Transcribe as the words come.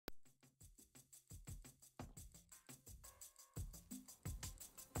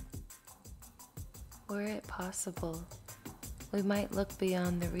Were it possible, we might look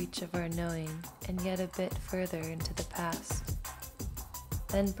beyond the reach of our knowing and yet a bit further into the past.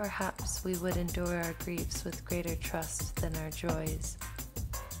 Then perhaps we would endure our griefs with greater trust than our joys.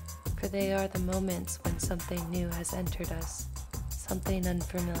 For they are the moments when something new has entered us, something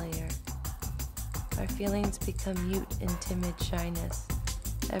unfamiliar. Our feelings become mute in timid shyness.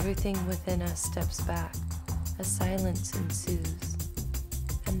 Everything within us steps back. A silence ensues.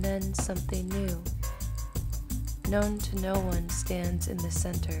 And then something new, known to no one, stands in the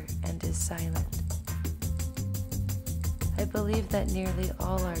center and is silent. I believe that nearly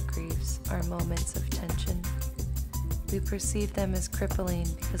all our griefs are moments of tension. We perceive them as crippling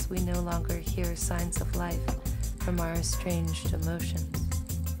because we no longer hear signs of life from our estranged emotions.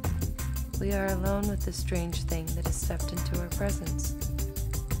 We are alone with the strange thing that has stepped into our presence.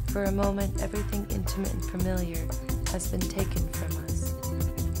 For a moment, everything intimate and familiar has been taken from us.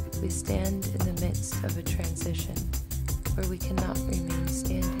 We stand in the midst of a transition where we cannot remain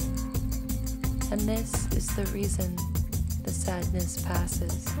standing. And this is the reason the sadness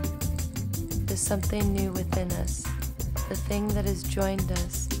passes. The something new within us, the thing that has joined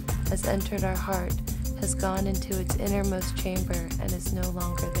us, has entered our heart, has gone into its innermost chamber and is no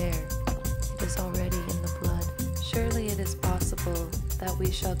longer there. It is already in the blood. Surely it is possible that we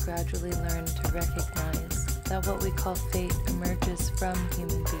shall gradually learn to recognize that what we call fate emerges from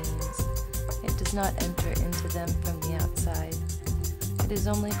human beings. It does not enter into them from the outside. It is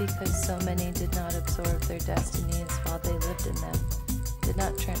only because so many did not absorb their destinies while they lived in them, did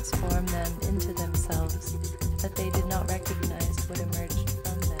not transform them into themselves, that they did not recognize what emerged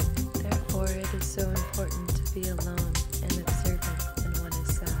from them. Therefore, it is so important to be alone and observant when one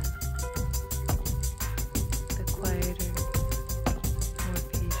is sad. The quieter, more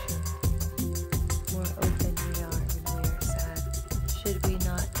patient, more open we are when we are sad. Should we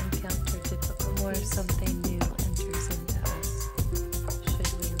not encounter difficulties, more something new enters into us.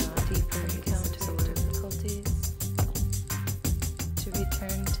 Should we not deeper encounter difficulties? To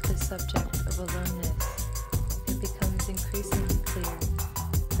return to the subject of aloneness, it becomes increasingly clear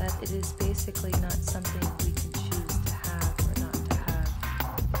that it is basically not something we can choose to have or not to have.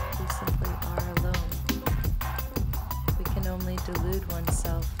 We simply are alone. We can only delude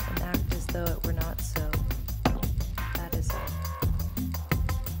oneself and act as though it were not so. That is all.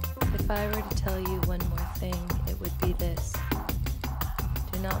 If I were to tell you one more thing, it would be this.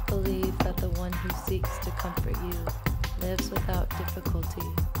 Do not believe that the one who seeks to comfort you lives without difficulty.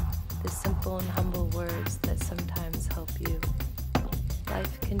 The simple and humble words that sometimes help you.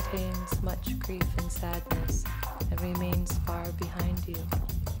 Life contains much grief and sadness and remains far behind you.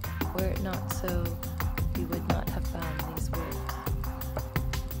 Were it not so, you would not have found these words.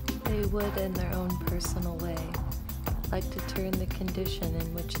 They would, in their own personal way, like to turn the condition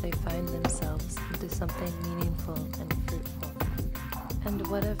in which they find themselves into something meaningful and fruitful. And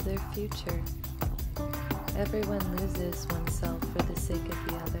what of their future? Everyone loses oneself for the sake of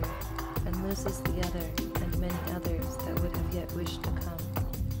the other, and loses the other and many others that would have yet wished to come.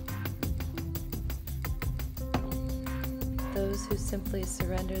 Those who simply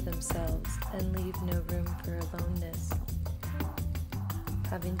surrender themselves and leave no room for aloneness,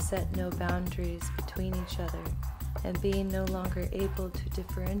 having set no boundaries between each other, and being no longer able to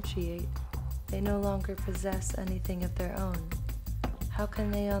differentiate, they no longer possess anything of their own. How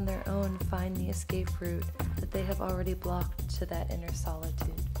can they on their own find the escape route that they have already blocked to that inner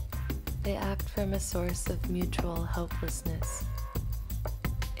solitude? They act from a source of mutual helplessness.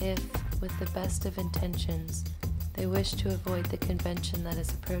 If, with the best of intentions, they wish to avoid the convention that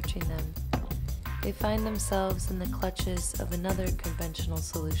is approaching them, they find themselves in the clutches of another conventional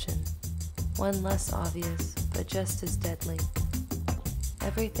solution, one less obvious, but just as deadly.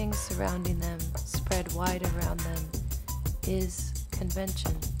 Everything surrounding them, spread wide around them, is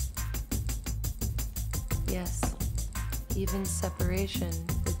convention. Yes, even separation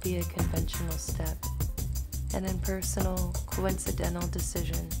would be a conventional step, an impersonal, coincidental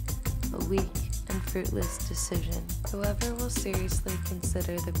decision, a weak and fruitless decision. Whoever will seriously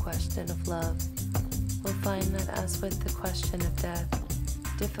consider the question of love will find that, as with the question of death,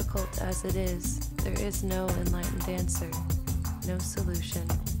 difficult as it is, there is no enlightened answer, no solution,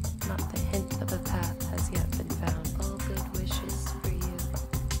 not the hint of a path has yet been found. All good wishes for you.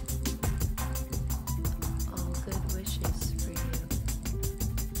 All good wishes for you.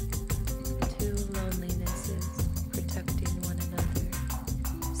 Two lonelinesses protecting one another,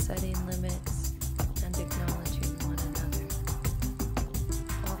 setting limits and acknowledging one another.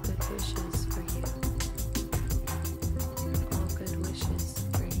 All good wishes for you. All good wishes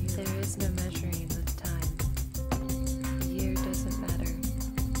for you. There is no measuring with time. A year doesn't matter.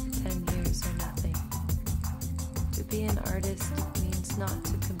 10 years are nothing. be an artist means not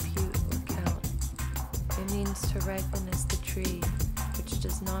to compute or count. It means to ripen as the tree, which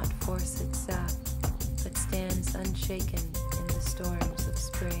does not force its sap, but stands unshaken in the storms of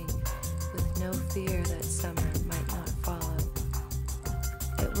spring, with no fear that summer might not follow.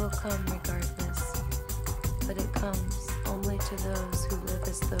 It will come regardless, but it comes only to those who live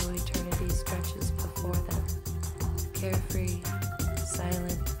as though eternity stretches before them, carefree,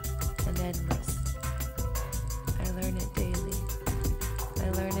 silent, and endless. I learn it daily. I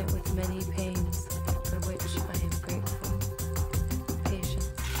learn it with many pains.